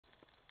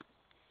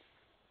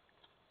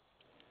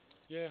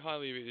Yeah, hi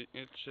Levy.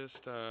 It's just,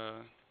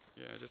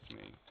 yeah, just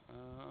me.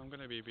 I'm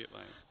gonna be a bit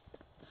late.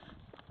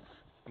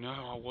 No,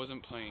 I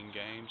wasn't playing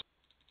games.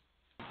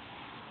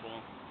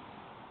 Well,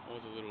 I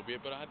was a little bit,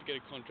 but I had to get a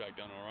contract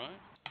done, alright?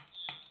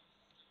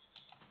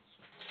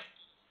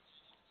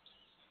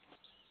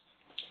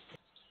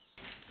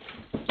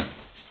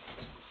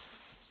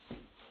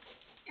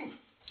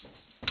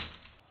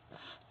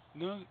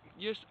 No,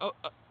 yes,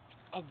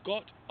 I've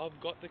got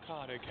the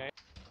card, okay?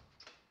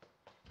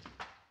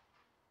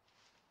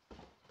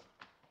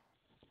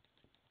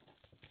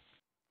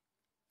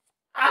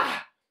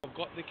 Ah! I've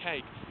got the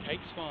cake.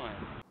 Cake's fine.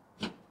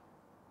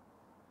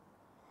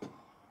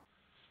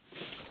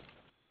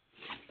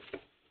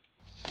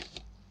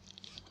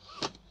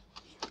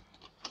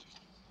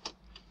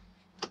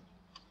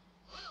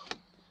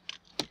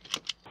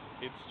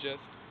 It's just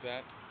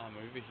that I'm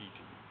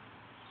overheating.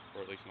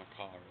 Or at least my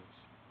car is.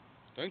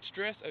 Don't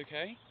stress,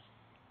 okay?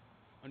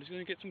 I'm just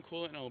gonna get some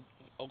coolant and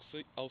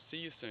I'll see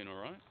you soon,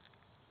 alright?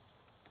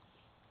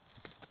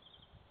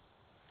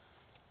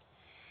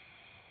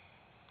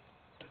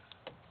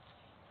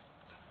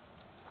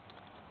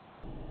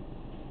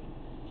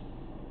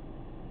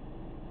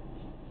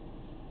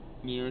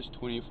 Nearest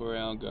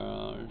 24-hour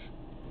garage.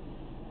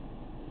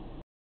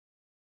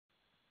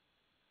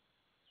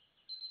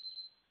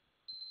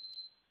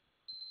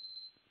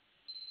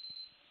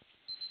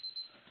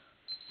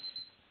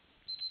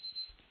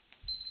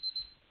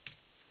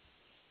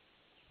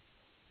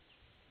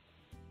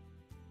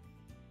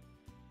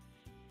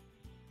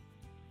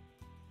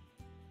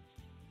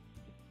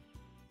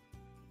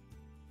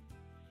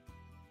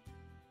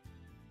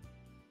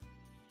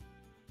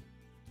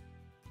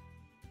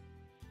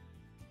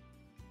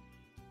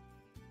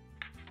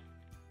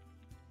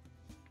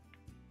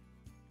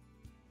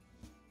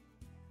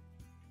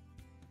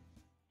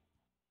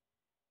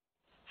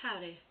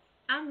 Howdy,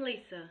 I'm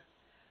Lisa.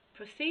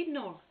 Proceed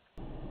north.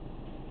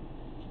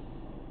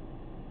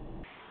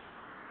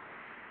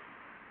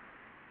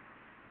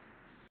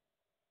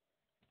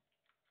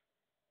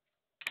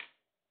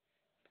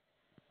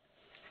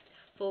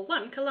 For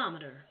 1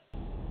 kilometer.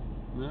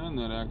 Man,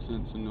 that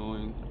accent's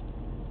annoying.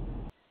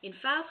 In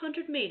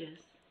 500 meters,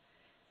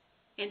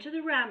 enter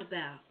the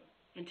roundabout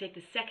and take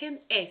the second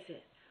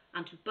exit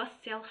onto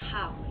Bustell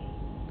Highway.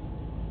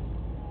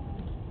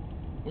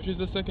 Which is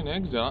the second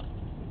exit?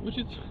 Which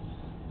is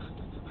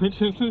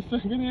the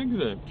second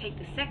exit? Take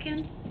the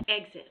second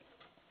exit.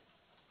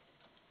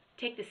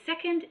 Take the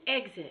second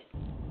exit.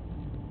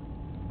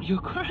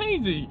 You're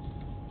crazy!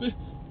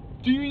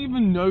 Do you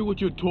even know what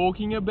you're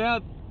talking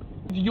about?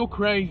 You're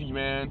crazy,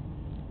 man.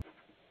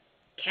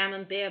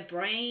 Camembert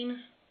brain.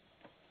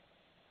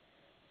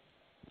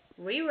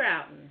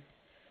 Rerouting.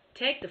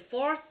 Take the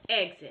 4th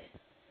exit.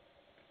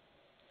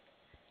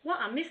 Well,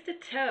 I missed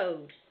a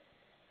toad.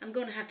 I'm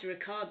going to have to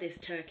record this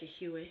turkey,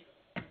 Huey.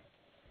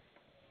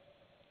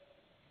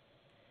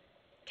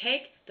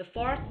 Take the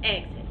 4th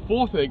exit.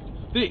 4th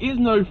exit? There is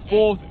no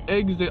 4th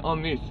exit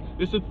on this.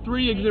 There's a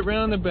 3-exit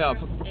roundabout.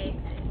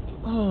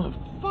 Oh,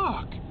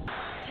 fuck.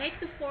 Take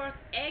the 4th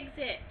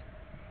exit.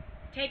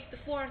 Take the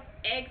 4th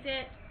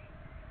exit.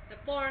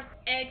 The 4th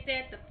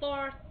exit. The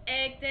 4th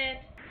exit.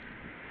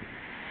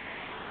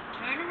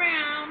 Turn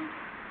around.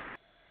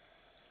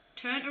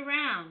 Turn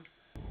around.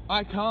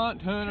 I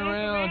can't turn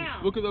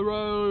around. Look at the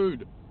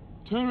road.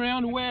 Turn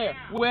around where?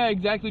 Where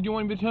exactly do you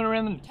want me to turn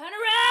around? Turn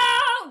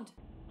around!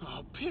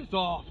 Oh, piss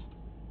off.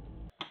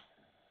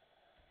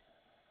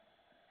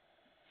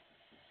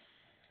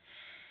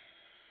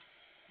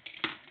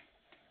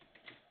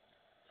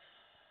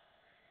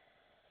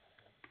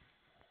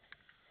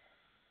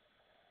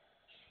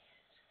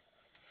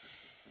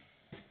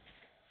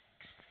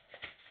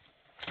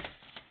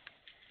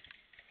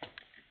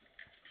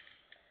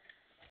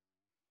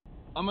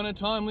 I'm on a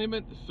time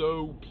limit,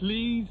 so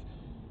please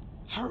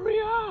hurry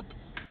up.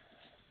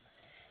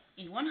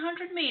 In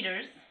 100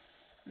 meters,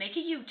 make a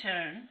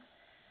U-turn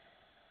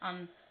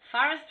on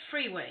Forest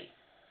Freeway,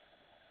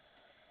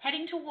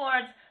 heading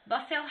towards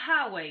Bustell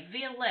Highway.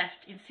 Veer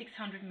left in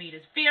 600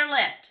 meters. Veer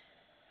left.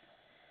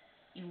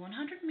 In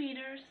 100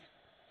 meters,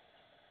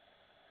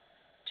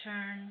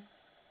 turn.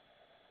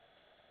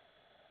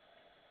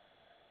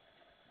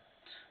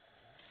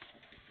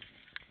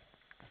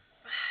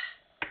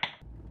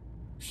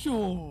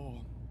 Sure.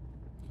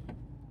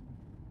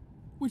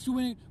 Which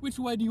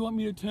way do you want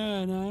me to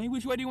turn, eh?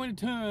 Which way do you want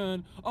to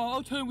turn? Oh,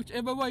 I'll turn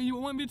whichever way you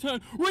want me to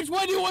turn. Which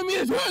way do you want me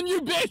to turn,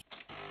 you bitch?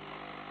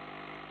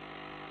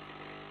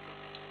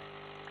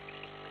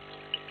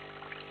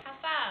 How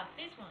far?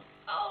 This one.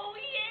 Oh,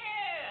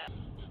 yeah!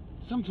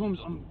 Sometimes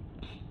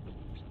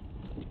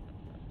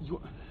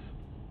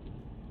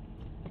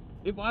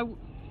if I...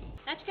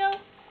 Let's go.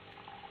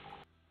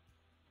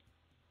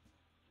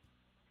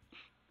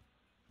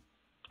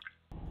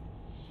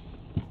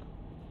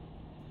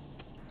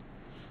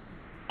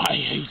 I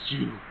hate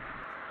you.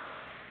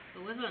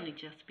 But we've only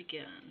just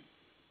begun.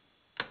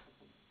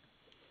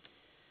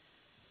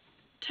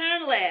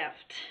 Turn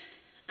left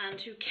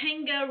onto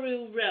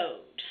Kangaroo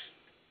Road.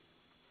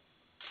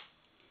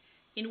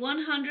 In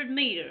 100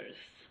 meters,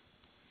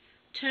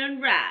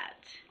 turn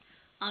right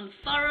on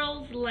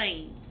Furrows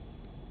Lane.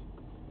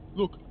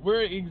 Look,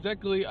 where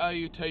exactly are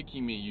you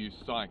taking me, you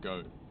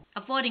psycho?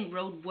 Avoiding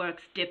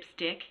roadworks,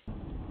 dipstick.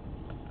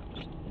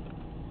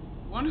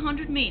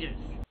 100 meters,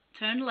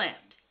 turn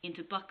left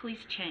into Buckley's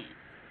Chains.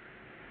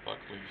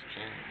 Buckley's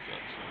Chains,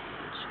 that's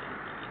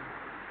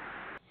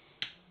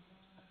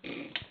a good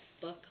name.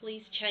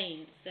 Buckley's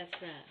Chains, that's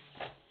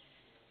right.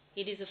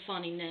 It is a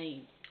funny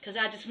name, because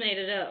I just made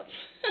it up.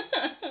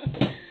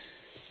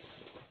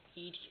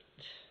 Idiot.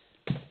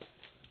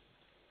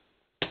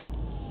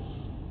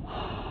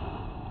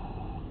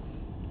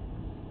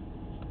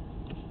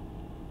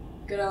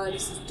 G'day,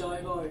 this is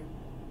Dovo.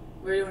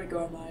 Where do you want to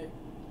go, mate?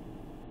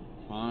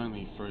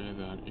 Finally free of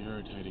that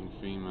irritating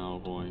female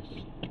voice.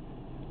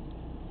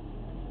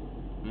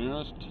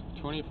 Nearest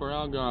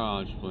 24-hour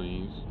garage,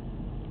 please.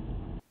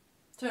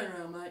 Turn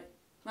around, mate.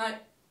 Mate,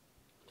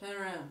 turn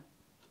around.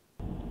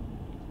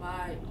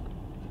 Mate,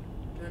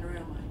 turn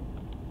around, mate.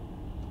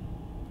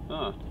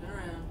 Ah, Turn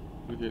around.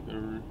 look at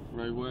the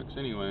road works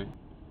anyway.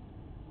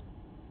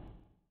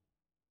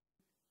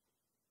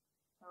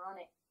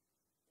 Ironic.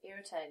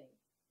 Irritating.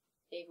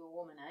 Evil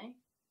woman, eh?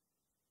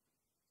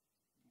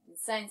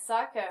 Insane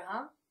psycho,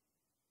 huh?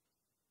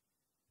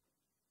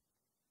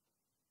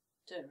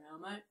 Turn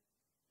around, mate.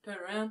 Turn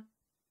around.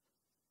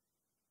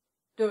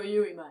 Do a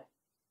Yui, mate.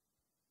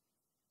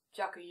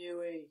 Chuck a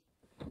Yui.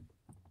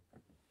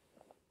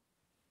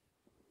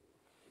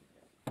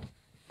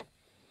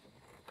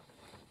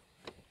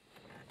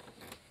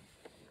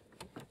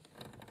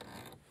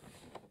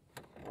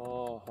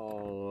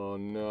 Oh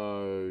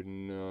no,